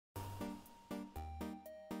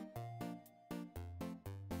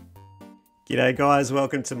G'day guys,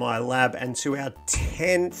 welcome to my lab and to our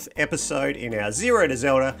 10th episode in our Zero to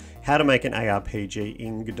Zelda, How to Make an ARPG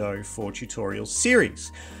in Godot 4 tutorial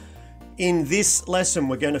series. In this lesson,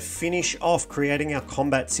 we're going to finish off creating our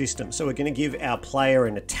combat system. So we're going to give our player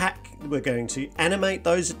an attack, we're going to animate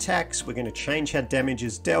those attacks, we're going to change how damage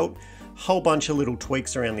is dealt, a whole bunch of little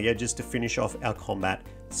tweaks around the edges to finish off our combat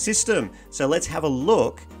system. So let's have a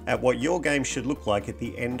look at what your game should look like at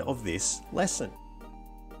the end of this lesson.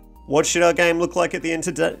 What should our game look like at the end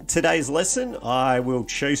of today's lesson? I will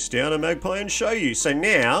chase down a magpie and show you. So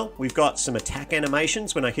now we've got some attack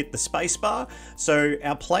animations when I hit the spacebar. So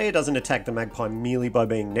our player doesn't attack the magpie merely by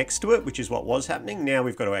being next to it, which is what was happening. Now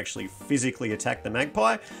we've got to actually physically attack the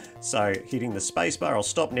magpie. So hitting the spacebar, I'll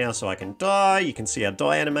stop now so I can die. You can see our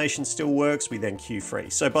die animation still works. We then queue free.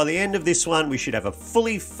 So by the end of this one, we should have a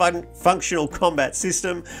fully functional combat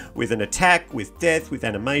system with an attack, with death, with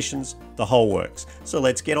animations, the whole works. So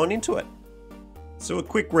let's get on into it. So a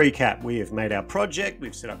quick recap, we have made our project,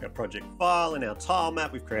 we've set up our project file and our tile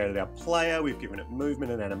map, we've created our player, we've given it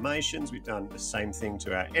movement and animations, we've done the same thing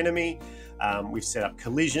to our enemy, we've set up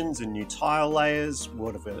collisions and new tile layers.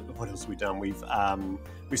 What else have we done?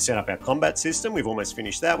 We've set up our combat system, we've almost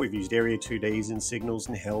finished that, we've used area 2Ds and signals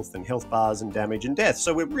and health bars and damage and death.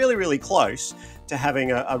 So we're really close to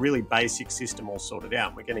having a really basic system all sorted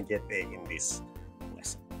out. We're going to get there in this.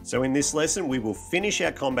 So in this lesson, we will finish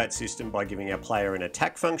our combat system by giving our player an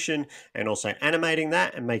attack function and also animating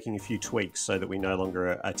that and making a few tweaks so that we no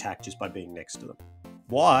longer attack just by being next to them.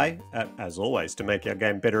 Why? As always, to make our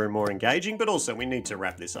game better and more engaging, but also we need to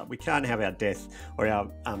wrap this up. We can't have our death or our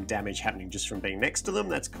damage happening just from being next to them.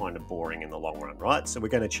 That's kind of boring in the long run, right? So we're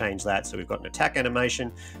going to change that. So we've got an attack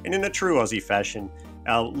animation, and in a true Aussie fashion,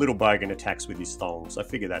 our little bogan attacks with his thongs. I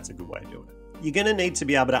figure that's a good way of doing it. You're going to need to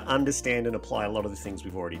be able to understand and apply a lot of the things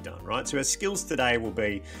we've already done, right? So our skills today will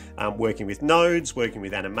be working with nodes, working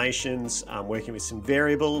with animations, working with some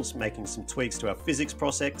variables, making some tweaks to our physics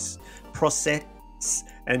process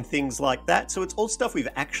and things like that. So it's all stuff we've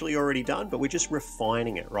actually already done, but we're just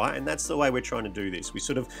refining it, right? And that's the way we're trying to do this. We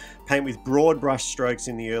sort of paint with broad brush strokes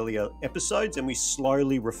in the earlier episodes and we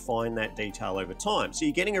slowly refine that detail over time. So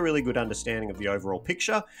you're getting a really good understanding of the overall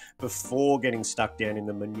picture before getting stuck down in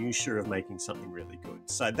the minutiae of making something really good.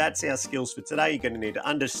 So that's our skills for today. You're going to need to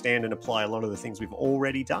understand and apply a lot of the things we've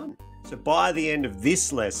already done. So by the end of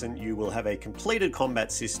this lesson, you will have a completed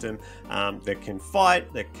combat system that can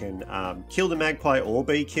fight, that can kill the magpie or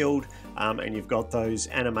be killed, and you've got those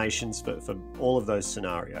animations for all of those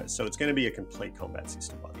scenarios. So it's going to be a complete combat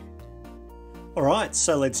system by the end. All right,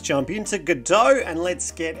 so let's jump into Godot and let's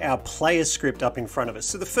get our player script up in front of us.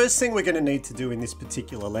 So the first thing we're going to need to do in this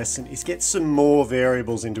particular lesson is get some more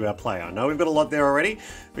variables into our player. I know we've got a lot there already.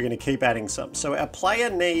 We're going to keep adding some. So our player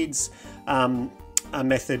needs a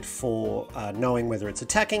method for knowing whether it's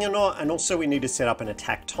attacking or not, and also we need to set up an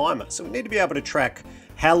attack timer. So we need to be able to track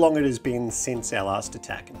how long it has been since our last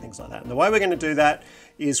attack and things like that. And the way we're going to do that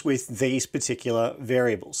is with these particular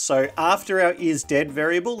variables. So after our isDead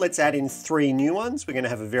variable, let's add in 3 new ones. We're going to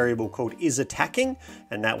have a variable called isAttacking,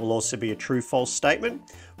 and that will also be a true-false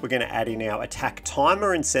statement. We're going to add in our attack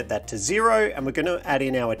timer and set that to 0, and we're going to add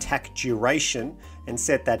in our attack duration and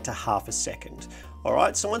set that to ½ a second. All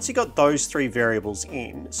right, so once you've got those 3 variables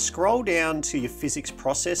in, scroll down to your physics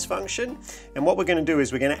process function. And what we're going to do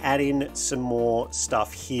is we're going to add in some more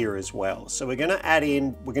stuff here as well. So we're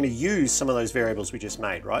going to use some of those variables we just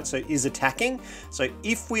made, right? So isAttacking. So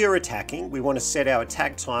if we are attacking, we want to set our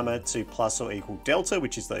attack timer to += delta,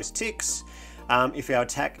 which is those ticks. If our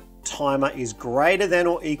attack timer is greater than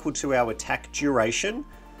or equal to our attack duration,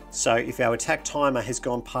 so if our attack timer has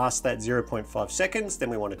gone past that 0.5 seconds, then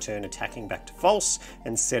we want to turn attacking back to false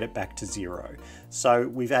and set it back to 0. So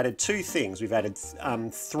we've added 2 things. We've added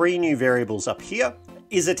 3 new variables up here,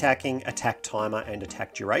 isAttacking, attack timer, and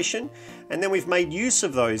attack duration. And then we've made use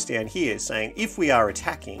of those down here saying if we are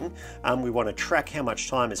attacking, we want to track how much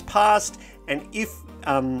time has passed. And if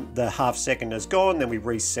the ½ second has gone, then we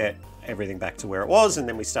reset everything back to where it was and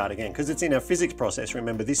then we start again because it's in our physics process.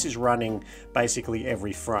 Remember, this is running basically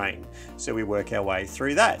every frame, so we work our way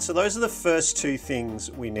through that. So those are the first 2 things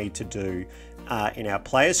we need to do in our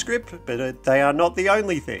player script, but they are not the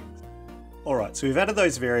only things. All right, so we've added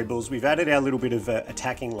those variables, we've added our little bit of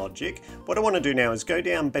attacking logic. What I want to do now is go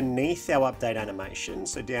down beneath our update animation,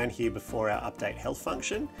 so down here before our update health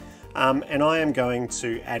function, and I am going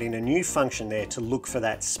to add in a new function there to look for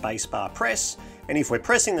that spacebar press. And if we're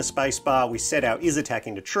pressing the spacebar, we set our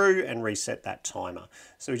isAttacking to true and reset that timer.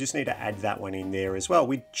 So we just need to add that one in there as well.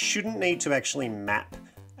 We shouldn't need to actually map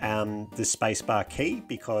the spacebar key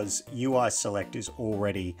because UI select is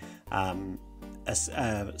already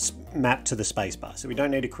mapped to the spacebar. So we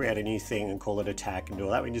don't need to create a new thing and call it attack and do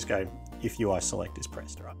all that. We can just go if UI select is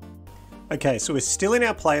pressed, right? Okay, so we're still in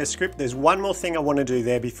our player script. There's one more thing I want to do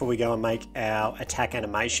there before we go and make our attack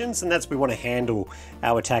animations, and that's we want to handle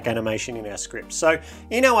our attack animation in our script. So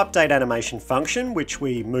in our update animation function, which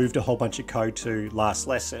we moved a whole bunch of code to last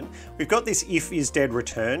lesson, we've got this if is dead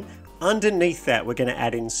return. Underneath that, we're going to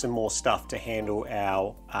add in some more stuff to handle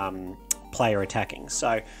our player attacking.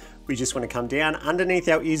 So we just want to come down underneath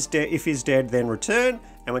our if is dead then return,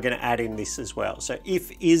 and we're going to add in this as well. So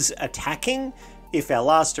if is attacking, if our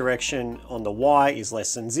last direction on the Y is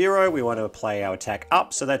less than 0, we want to play our attack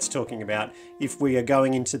up. So that's talking about if we are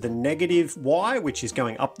going into the negative Y, which is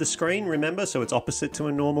going up the screen, remember, so it's opposite to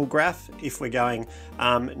a normal graph. If we're going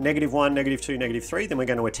 -1, -2, -3, then we're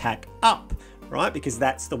going to attack up, right? Because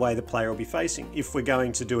that's the way the player will be facing. If we're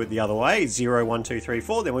going to do it the other way, 0, 1, 2, 3,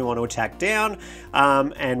 4, then we want to attack down.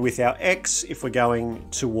 And with our X, if we're going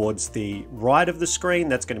towards the right of the screen,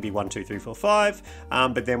 that's going to be 1, 2, 3, 4, 5.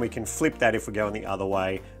 But then we can flip that if we're going the other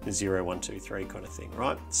way, 0, 1, 2, 3 kind of thing,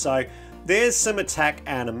 right? So there's some attack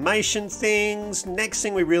animation things. Next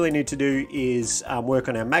thing we really need to do is work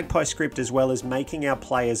on our Magpie script as well as making our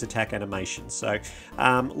players attack animations. So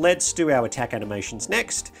let's do our attack animations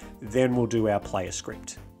next, then we'll do our player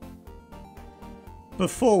script.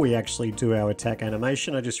 Before we actually do our attack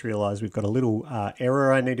animation, I just realized we've got a little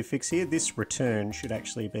error I need to fix here. This return should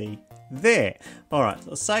actually be there. All right,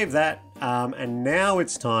 I'll save that. And now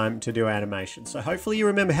it's time to do animation. So hopefully you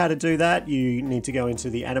remember how to do that. You need to go into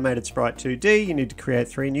the animated sprite 2D. You need to create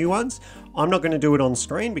 3 new ones. I'm not going to do it on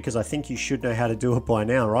screen because I think you should know how to do it by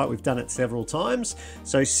now, right? We've done it several times.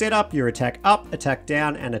 So set up your attack up, attack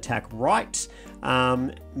down, and attack right.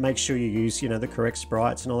 Make sure you use, the correct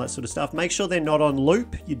sprites and all that sort of stuff. Make sure they're not on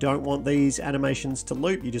loop. You don't want these animations to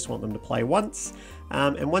loop. You just want them to play once.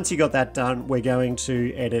 And once you got that done, we're going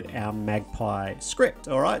to edit our Magpie script.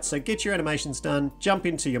 All right, so get your animations done, jump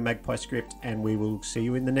into your Magpie script, and we will see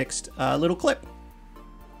you in the next little clip.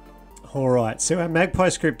 Alright, so our Magpie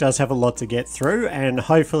script does have a lot to get through, and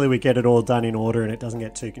hopefully we get it all done in order and it doesn't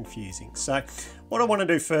get too confusing. So what I want to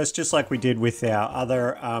do first, just like we did with our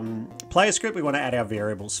other player script, we want to add our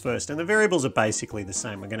variables first. And the variables are basically the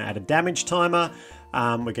same. We're going to add a damage timer,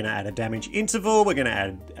 we're going to add a damage interval, we're going to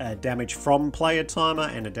add a damage from player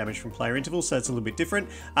timer and a damage from player interval, so it's a little bit different.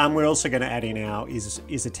 We're also going to add in our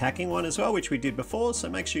is attacking one as well, which we did before, so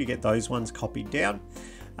make sure you get those ones copied down.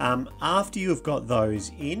 After you've got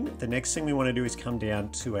those in, the next thing we want to do is come down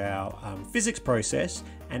to our physics process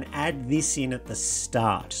and add this in at the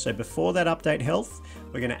start. So before that update health,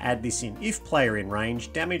 we're going to add this in. If player in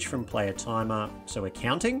range, damage from player timer, so we're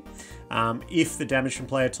counting. If the damage from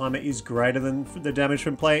player timer is greater than the damage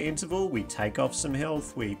from player interval, we take off some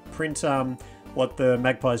health, we print what the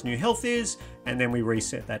Magpie's new health is, and then we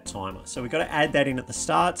reset that timer. So we've got to add that in at the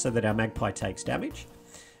start so that our Magpie takes damage.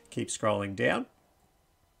 Keep scrolling down.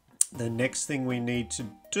 The next thing we need to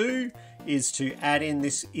do is to add in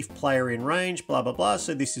this if player in range, blah, blah, blah.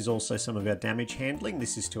 So this is also some of our damage handling.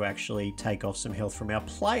 This is to actually take off some health from our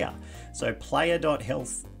player. So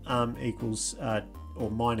player.health equals or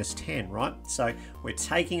minus 10, right? So we're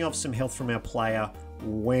taking off some health from our player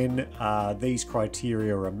when these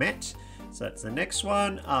criteria are met. So that's the next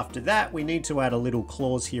one. After that, we need to add a little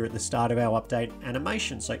clause here at the start of our update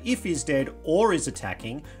animation. So if is dead or is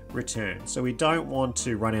attacking, return. So we don't want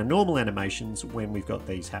to run our normal animations when we've got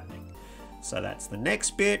these happening. So that's the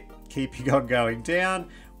next bit. Keep on going down.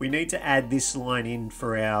 We need to add this line in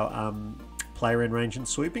for our player in range and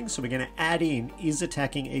swooping. So we're going to add in is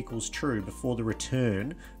attacking equals true before the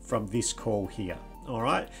return from this call here. All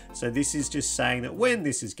right, so this is just saying that when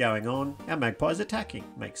this is going on, our Magpie is attacking.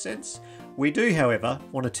 Makes sense. We do, however,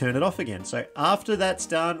 want to turn it off again. So after that's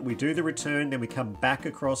done, we do the return, then we come back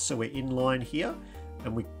across so we're in line here,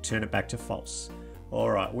 and we turn it back to false.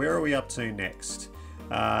 All right, where are we up to next?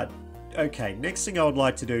 Okay, next thing I would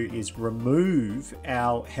like to do is remove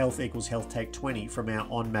our health equals health take 20 from our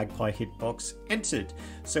on Magpie hitbox entered.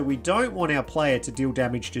 So we don't want our player to deal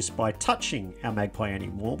damage just by touching our Magpie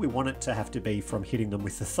anymore. We want it to have to be from hitting them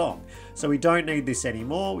with the thong. So we don't need this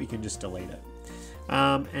anymore. We can just delete it.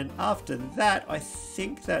 And after that, I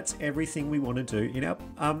think that's everything we want to do in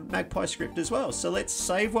our Magpie script as well. So let's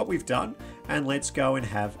save what we've done and let's go and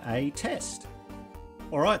have a test.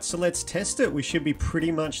 Alright, so let's test it. We should be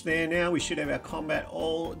pretty much there now. We should have our combat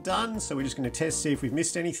all done. So we're just going to test, see if we've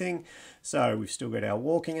missed anything. So we've still got our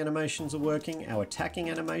walking animations are working. Our attacking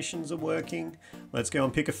animations are working. Let's go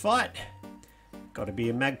and pick a fight. Got to be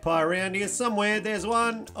a magpie around here somewhere. There's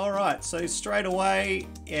one. All right, so straight away,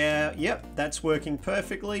 yep, that's working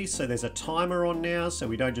perfectly. So there's a timer on now, so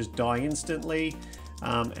we don't just die instantly.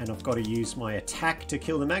 And I've got to use my attack to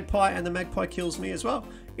kill the magpie, and the magpie kills me as well.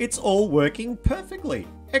 It's all working perfectly.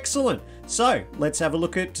 Excellent. So let's have a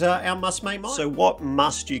look at our must make mine. So what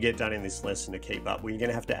must you get done in this lesson to keep up? Well, you're going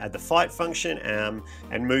to have to add the fight function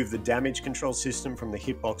and move the damage control system from the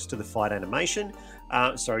hitbox to the fight animation.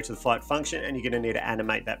 To the fight function, and you're going to need to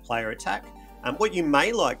animate that player attack. What you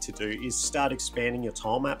may like to do is start expanding your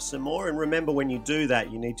tile map some more, and remember, when you do that,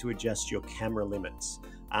 you need to adjust your camera limits.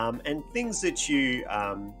 And things that you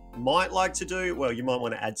might like to do, well, you might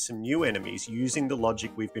want to add some new enemies using the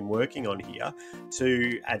logic we've been working on here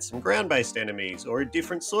to add some ground-based enemies or a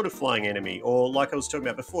different sort of flying enemy. Or like I was talking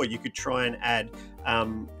about before, you could try and add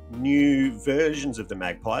new versions of the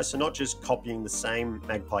magpie. So not just copying the same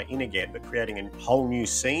magpie in again, but creating a whole new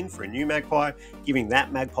scene for a new magpie, giving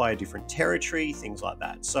that magpie a different territory, things like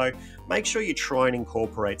that. So make sure you try and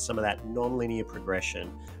incorporate some of that non-linear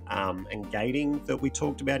progression and gating that we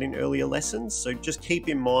talked about in earlier lessons. So just keep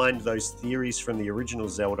in mind those theories from the original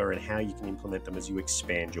Zelda and how you can implement them as you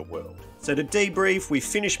expand your world. So to debrief, we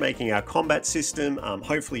finished making our combat system.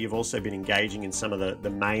 Hopefully you've also been engaging in some of the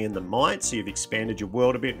may and the might, so you've expanded your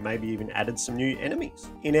world a bit, maybe even added some new enemies.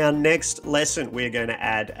 In our next lesson, we're going to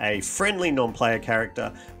add a friendly non-player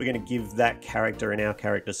character. We're going to give that character and our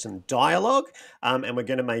character some dialogue, and we're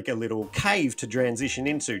going to make a little cave to transition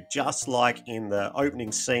into, just like in the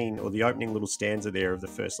opening scene or the opening little stanza there of the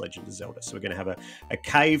first Legend of Zelda. So we're going to have a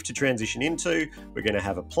cave to transition into, we're going to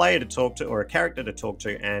have a player to talk to or a character to talk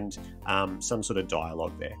to, and some sort of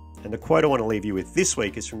dialogue there. And the quote I want to leave you with this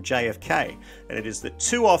week is from JFK, and it is that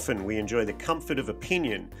too often we enjoy the comfort of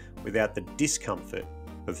opinion without the discomfort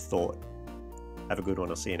of thought. Have a good one.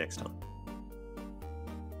 I'll see you next time.